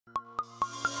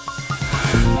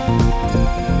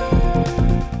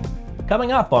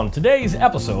Coming up on today's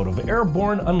episode of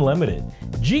Airborne Unlimited,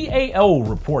 GAO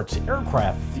reports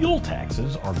aircraft fuel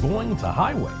taxes are going to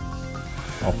highways.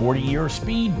 A 40-year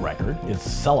speed record is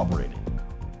celebrated.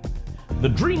 The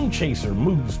Dream Chaser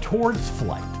moves towards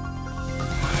flight.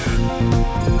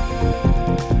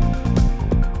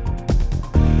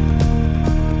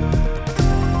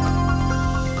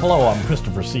 Hello, I'm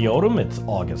Christopher C. Odom. It's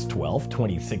August 12,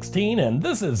 2016, and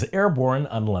this is Airborne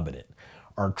Unlimited.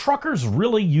 Are truckers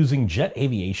really using jet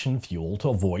aviation fuel to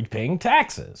avoid paying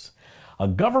taxes? A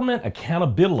Government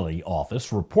Accountability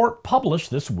Office report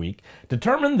published this week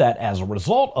determined that as a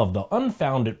result of the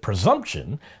unfounded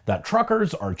presumption that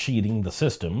truckers are cheating the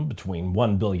system between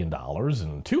 $1 billion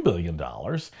and $2 billion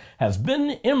has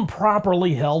been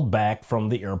improperly held back from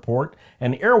the airport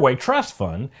and Airway Trust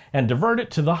Fund and diverted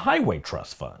to the Highway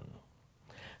Trust Fund.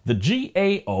 The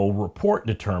GAO report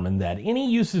determined that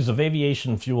any uses of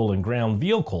aviation fuel in ground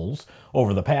vehicles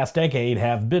over the past decade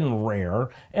have been rare,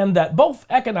 and that both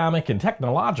economic and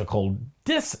technological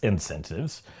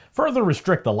disincentives further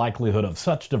restrict the likelihood of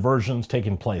such diversions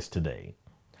taking place today.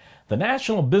 The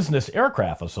National Business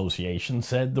Aircraft Association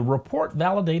said the report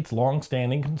validates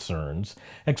long-standing concerns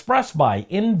expressed by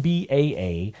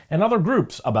NTBAA and other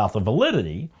groups about the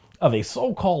validity of a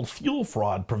so-called fuel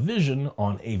fraud provision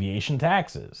on aviation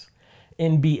taxes.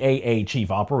 NTBAA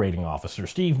Chief Operating Officer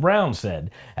Steve Brown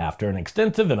said, after an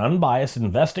extensive and unbiased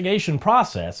investigation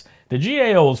process, the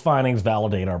GAO's findings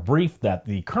validate our brief that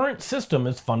the current system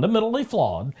is fundamentally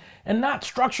flawed and not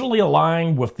structurally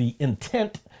aligned with the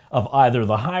intent of either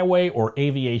the Highway or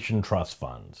Aviation Trust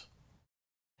Funds.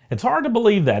 It's hard to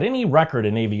believe that any record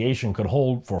in aviation could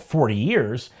hold for 40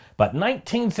 years, but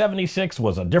 1976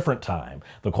 was a different time.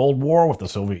 The Cold War with the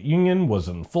Soviet Union was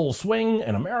in full swing,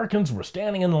 and Americans were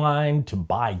standing in line to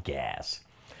buy gas.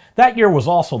 That year was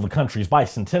also the country's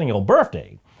bicentennial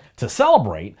birthday. To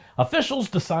celebrate, officials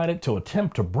decided to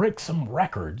attempt to break some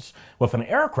records with an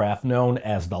aircraft known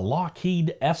as the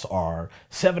Lockheed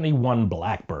SR-71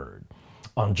 Blackbird.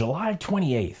 On July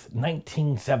 28,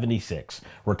 1976,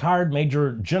 retired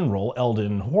Major General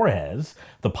Eldon Joersz,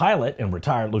 the pilot, and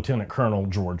retired Lieutenant Colonel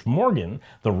George Morgan,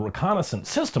 the reconnaissance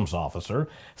systems officer,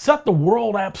 set the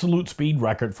world absolute speed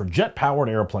record for jet-powered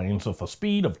airplanes with a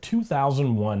speed of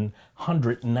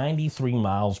 2,193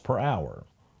 miles per hour.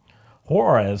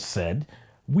 Joersz said,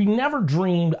 "We never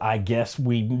dreamed, I guess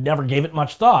we never gave it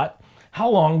much thought, how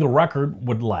long the record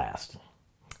would last."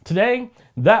 Today,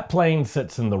 that plane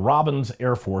sits in the Robins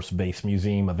Air Force Base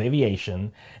Museum of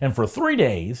Aviation, and for 3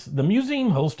 days, the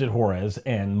museum hosted Joersz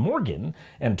and Morgan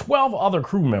and 12 other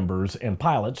crew members and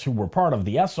pilots who were part of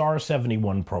the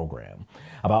SR-71 program.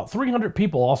 About 300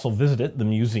 people also visited the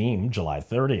museum July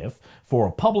 30th for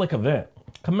a public event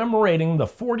commemorating the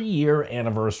 40-year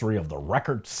anniversary of the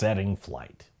record-setting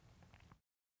flight.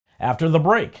 After the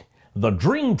break, the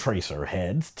Dream Chaser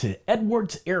heads to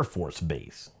Edwards Air Force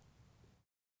Base.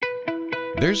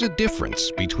 There's a difference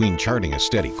between charting a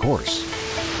steady course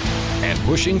and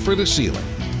pushing for the ceiling.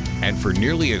 And for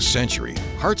nearly a century,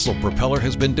 Hartzell Propeller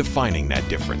has been defining that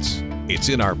difference. It's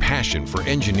in our passion for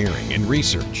engineering and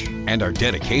research and our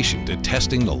dedication to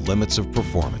testing the limits of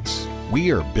performance.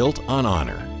 We are built on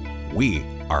honor. We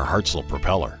are Hartzell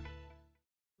Propeller.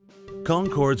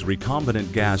 Concorde's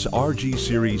recombinant gas RG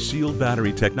series sealed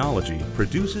battery technology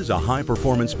produces a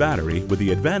high-performance battery with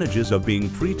the advantages of being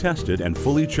pre-tested and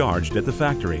fully charged at the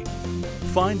factory.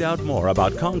 Find out more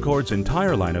about Concorde's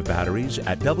entire line of batteries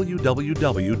at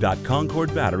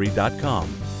www.concordebattery.com.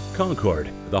 Concorde,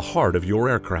 the heart of your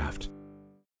aircraft.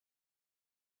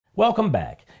 Welcome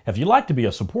back. If you'd like to be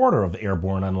a supporter of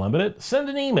Airborne Unlimited, send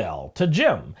an email to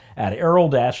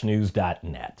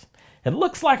jim@aero-news.net. It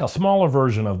looks like a smaller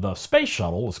version of the Space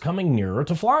Shuttle is coming nearer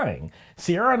to flying.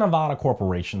 Sierra Nevada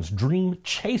Corporation's Dream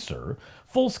Chaser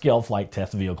full-scale flight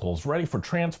test vehicle is ready for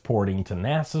transporting to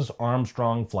NASA's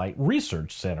Armstrong Flight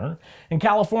Research Center in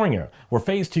California, where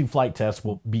Phase 2 flight tests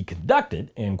will be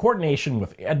conducted in coordination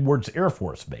with Edwards Air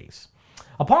Force Base.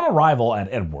 Upon arrival at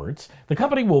Edwards, the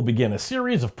company will begin a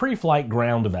series of pre-flight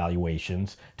ground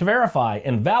evaluations to verify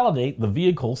and validate the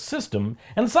vehicle's system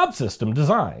and subsystem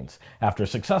designs. After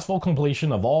successful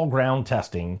completion of all ground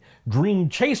testing, Dream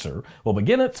Chaser will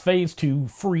begin its Phase 2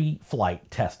 free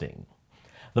flight testing.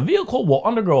 The vehicle will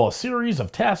undergo a series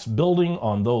of tests building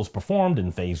on those performed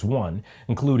in Phase 1,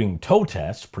 including tow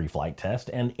tests, pre-flight test,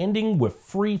 and ending with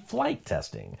free flight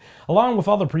testing. Along with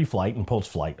other pre-flight and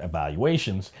post-flight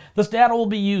evaluations, this data will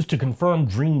be used to confirm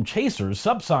Dream Chaser's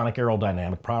subsonic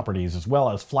aerodynamic properties as well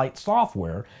as flight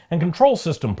software and control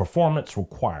system performance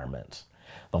requirements.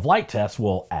 The flight test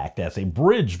will act as a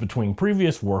bridge between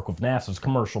previous work with NASA's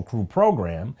Commercial Crew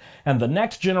Program and the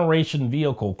next-generation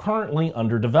vehicle currently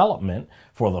under development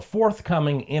for the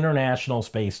forthcoming International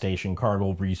Space Station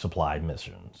cargo resupply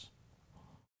missions.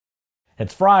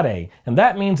 It's Friday, and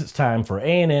that means it's time for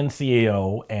ANN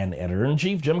CEO and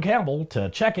Editor-in-Chief Jim Campbell to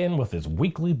check in with his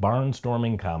weekly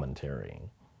barnstorming commentary.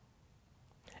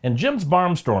 In Jim's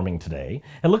barnstorming today,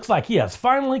 it looks like he has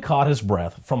finally caught his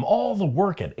breath from all the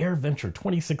work at AirVenture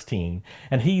 2016,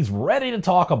 and he's ready to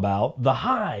talk about the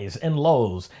highs and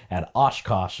lows at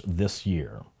Oshkosh this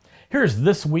year. Here's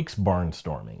this week's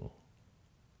barnstorming.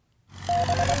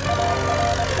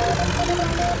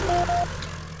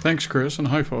 Thanks, Chris, and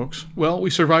hi, folks. Well,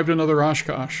 we survived another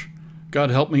Oshkosh.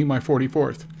 God help me, my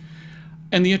 44th.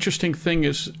 And the interesting thing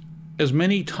is, as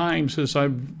many times as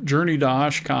I've journeyed to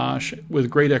Oshkosh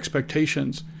with great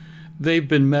expectations, they've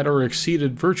been met or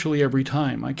exceeded virtually every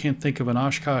time. I can't think of an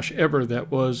Oshkosh ever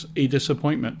that was a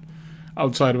disappointment,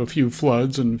 outside of a few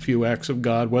floods and a few acts of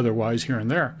God weather-wise here and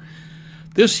there.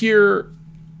 This year,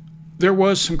 there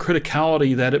was some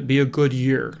criticality that it be a good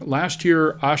year. Last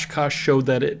year, Oshkosh showed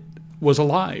that it was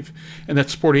alive, and that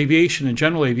sport aviation and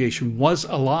general aviation was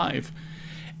alive.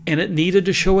 And it needed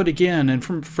to show it again,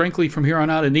 and frankly, from here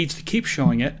on out, it needs to keep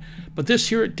showing it. But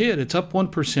this year it did. It's up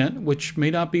 1%, which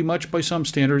may not be much by some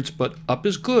standards, but up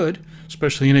is good,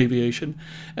 especially in aviation.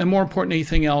 And more important than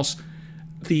anything else,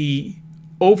 the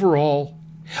overall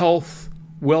health,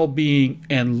 well-being,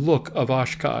 and look of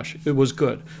Oshkosh, it was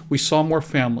good. We saw more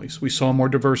families. We saw more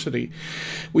diversity.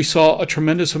 We saw a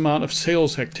tremendous amount of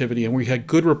sales activity, and we had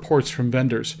good reports from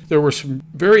vendors. There were some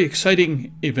very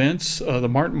exciting events. The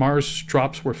Martin Mars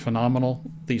drops were phenomenal.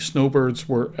 The Snowbirds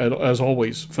were, as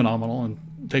always, phenomenal, and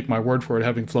take my word for it,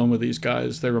 having flown with these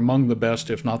guys, they're among the best,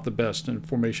 if not the best, in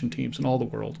formation teams in all the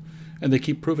world, and they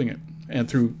keep proving it, and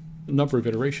through a number of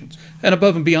iterations. And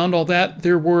above and beyond all that,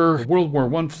 there were World War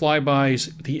I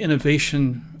flybys, the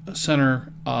Innovation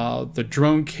Center, the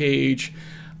drone cage,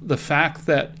 the fact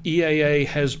that EAA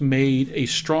has made a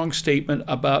strong statement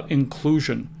about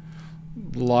inclusion.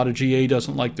 A lot of GA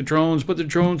doesn't like the drones, but the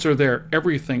drones are there.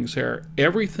 Everything's there.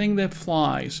 Everything that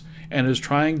flies and is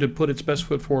trying to put its best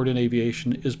foot forward in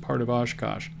aviation is part of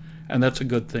Oshkosh, and that's a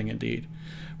good thing indeed.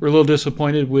 We're a little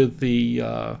disappointed with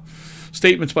the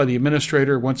statements by the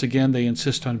administrator. Once again, they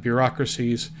insist on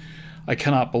bureaucracies. I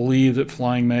cannot believe that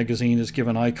Flying Magazine has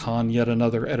given Icon yet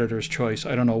another editor's choice.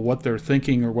 I don't know what they're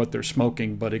thinking or what they're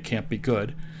smoking, but it can't be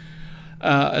good.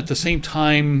 At the same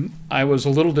time, I was a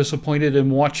little disappointed in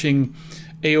watching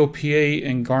AOPA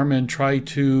and Garmin try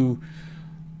to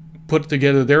put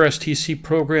together their STC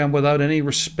program without any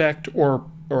respect or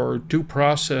due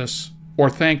process, or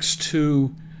thanks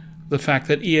to the fact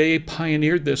that EAA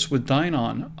pioneered this with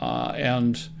Dynon,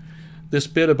 and this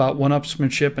bit about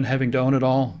one-upsmanship and having to own it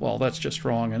all, well, that's just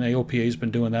wrong, and AOPA's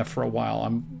been doing that for a while.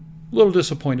 I'm a little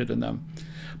disappointed in them.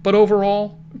 But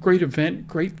overall, great event,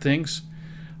 great things.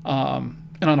 And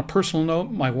on a personal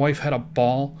note, my wife had a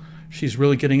ball. She's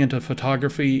really getting into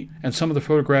photography, and some of the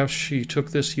photographs she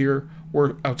took this year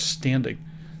were outstanding.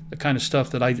 The kind of stuff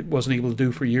that I wasn't able to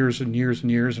do for years and years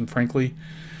and years, and frankly,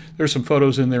 there's some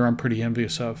photos in there I'm pretty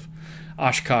envious of.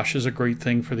 Oshkosh is a great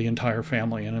thing for the entire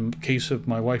family, and in the case of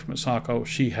my wife Misako,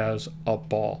 she has a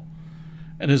ball.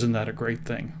 And isn't that a great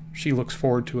thing? She looks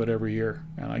forward to it every year,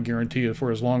 and I guarantee you for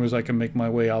as long as I can make my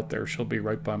way out there, she'll be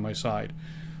right by my side.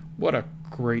 What a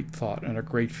great thought and a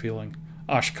great feeling.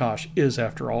 Oshkosh is,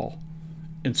 after all,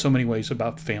 in so many ways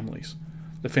about families.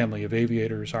 The family of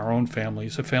aviators, our own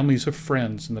families, the families of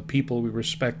friends, and the people we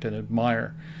respect and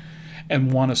admire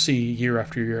and want to see year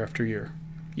after year after year.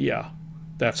 Yeah,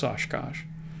 that's Oshkosh.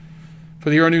 For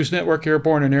the Aero-News Network,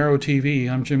 Airborne, and Aero-TV,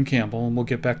 I'm Jim Campbell, and we'll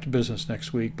get back to business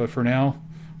next week. But for now,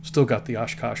 still got the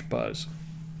Oshkosh buzz.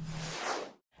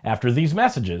 After these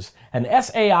messages, an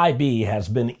SAIB has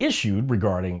been issued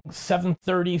regarding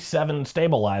 737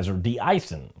 stabilizer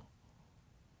de-icing.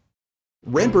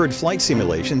 Redbird Flight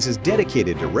Simulations is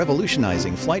dedicated to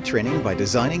revolutionizing flight training by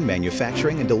designing,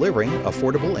 manufacturing, and delivering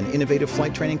affordable and innovative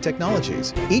flight training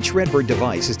technologies. Each Redbird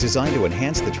device is designed to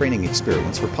enhance the training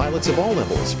experience for pilots of all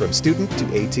levels, from student to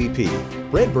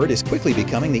ATP. Redbird is quickly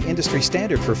becoming the industry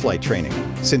standard for flight training.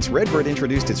 Since Redbird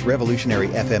introduced its revolutionary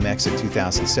FMX in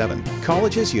 2007,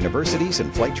 colleges, universities,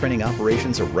 and flight training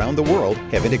operations around the world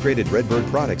have integrated Redbird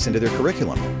products into their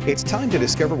curriculum. It's time to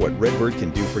discover what Redbird can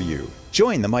do for you.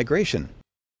 Join the migration.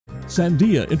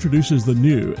 Sandia introduces the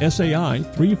new SAI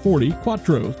 340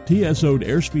 Quattro TSO'd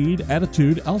airspeed,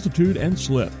 attitude, altitude, and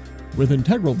slip. With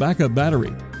integral backup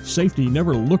battery, safety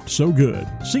never looked so good.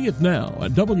 See it now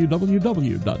at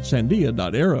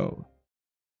www.sandia.aero.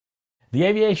 The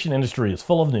aviation industry is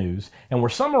full of news, and we're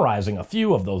summarizing a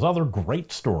few of those other great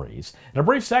stories in a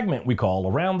brief segment we call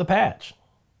Around the Patch.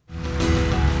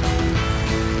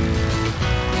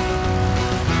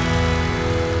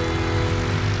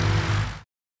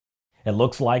 It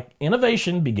looks like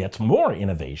innovation begets more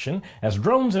innovation. As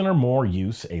drones enter more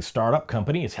use, a startup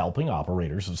company is helping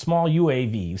operators of small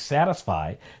UAVs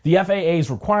satisfy the FAA's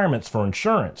requirements for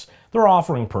insurance. They're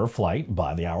offering per-flight,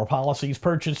 by-the-hour policies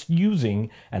purchased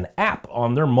using an app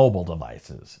on their mobile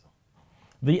devices.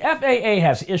 The FAA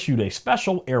has issued a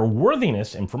special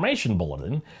airworthiness information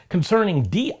bulletin concerning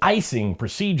de-icing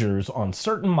procedures on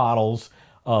certain models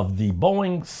of the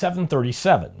Boeing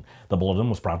 737. The bulletin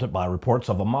was prompted by reports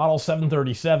of a Model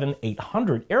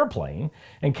 737-800 airplane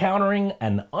encountering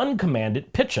an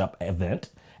uncommanded pitch-up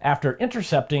event after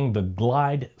intercepting the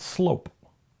glide slope.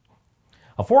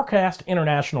 A Forecast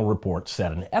International report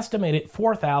said an estimated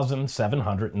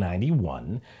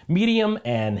 4,791 medium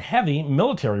and heavy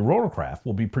military rotorcraft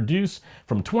will be produced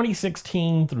from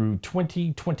 2016 through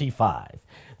 2025.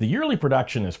 The yearly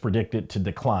production is predicted to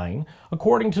decline,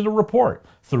 according to the report,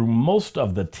 through most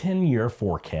of the 10-year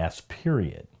forecast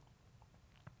period.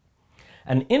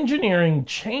 An engineering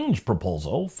change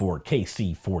proposal for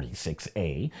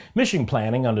KC-46A, mission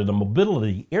planning under the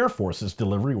Mobility Air Force's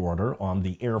delivery order on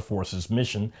the Air Force's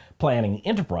Mission Planning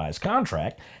Enterprise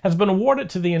contract, has been awarded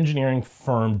to the engineering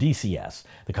firm DCS.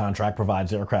 The contract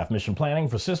provides aircraft mission planning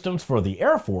for systems for the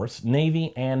Air Force,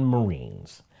 Navy, and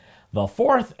Marines. The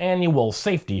 4th annual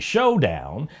Safety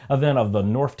Showdown event of the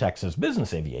North Texas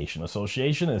Business Aviation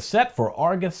Association is set for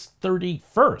August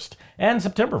 31st and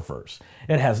September 1st.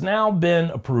 It has now been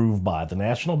approved by the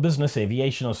National Business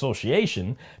Aviation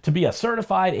Association to be a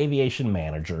Certified Aviation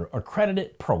Manager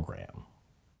accredited program.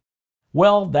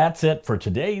 Well, that's it for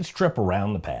today's trip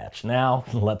around the patch. Now,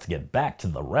 let's get back to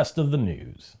the rest of the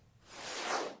news.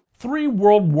 3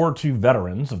 World War II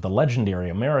veterans of the legendary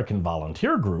American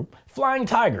volunteer group, Flying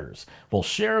Tigers, will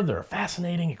share their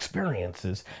fascinating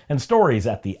experiences and stories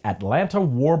at the Atlanta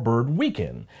Warbird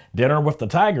Weekend, Dinner with the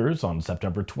Tigers on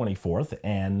September 24th,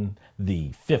 and the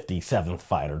 57th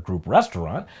Fighter Group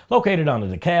restaurant located on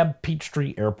the DeKalb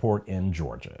Peachtree Airport in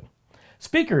Georgia.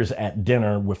 Speakers at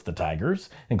Dinner with the Tigers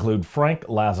include Frank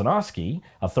Lazanowski,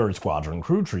 a 3rd Squadron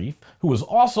crew chief, who was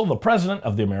also the president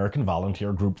of the American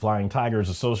Volunteer Group Flying Tigers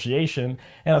Association,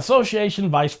 and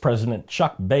Association Vice President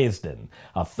Chuck Baisden,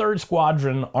 a 3rd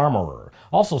Squadron armorer.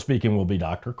 Also speaking will be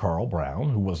Dr. Carl Brown,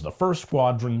 who was the 1st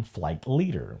Squadron flight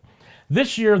leader.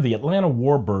 This year, the Atlanta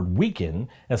Warbird Weekend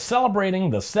is celebrating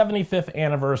the 75th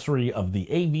anniversary of the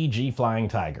AVG Flying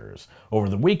Tigers. Over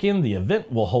the weekend, the event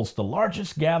will host the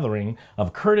largest gathering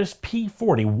of Curtiss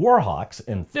P-40 Warhawks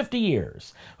in 50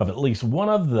 years, with at least one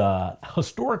of the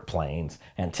historic planes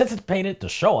anticipated to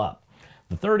show up.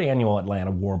 The 3rd annual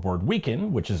Atlanta Warbird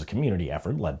Weekend, which is a community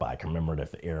effort led by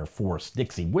Commemorative Air Force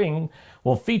Dixie Wing,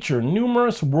 will feature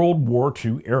numerous World War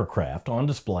II aircraft on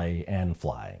display and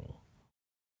flying.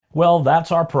 Well,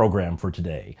 that's our program for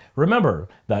today. Remember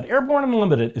that Airborne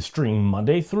Unlimited is streamed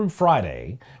Monday through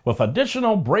Friday with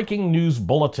additional breaking news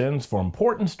bulletins for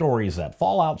important stories that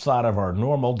fall outside of our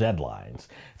normal deadlines.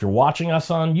 If you're watching us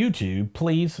on YouTube,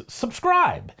 please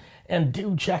subscribe and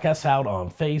do check us out on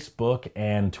Facebook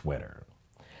and Twitter.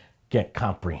 Get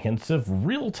comprehensive,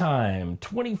 real-time,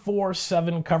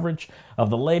 24/7 coverage of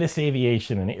the latest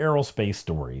aviation and aerospace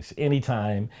stories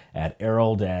anytime at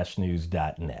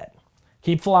aero-news.net.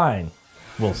 Keep flying.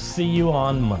 We'll see you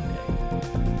on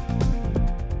Monday.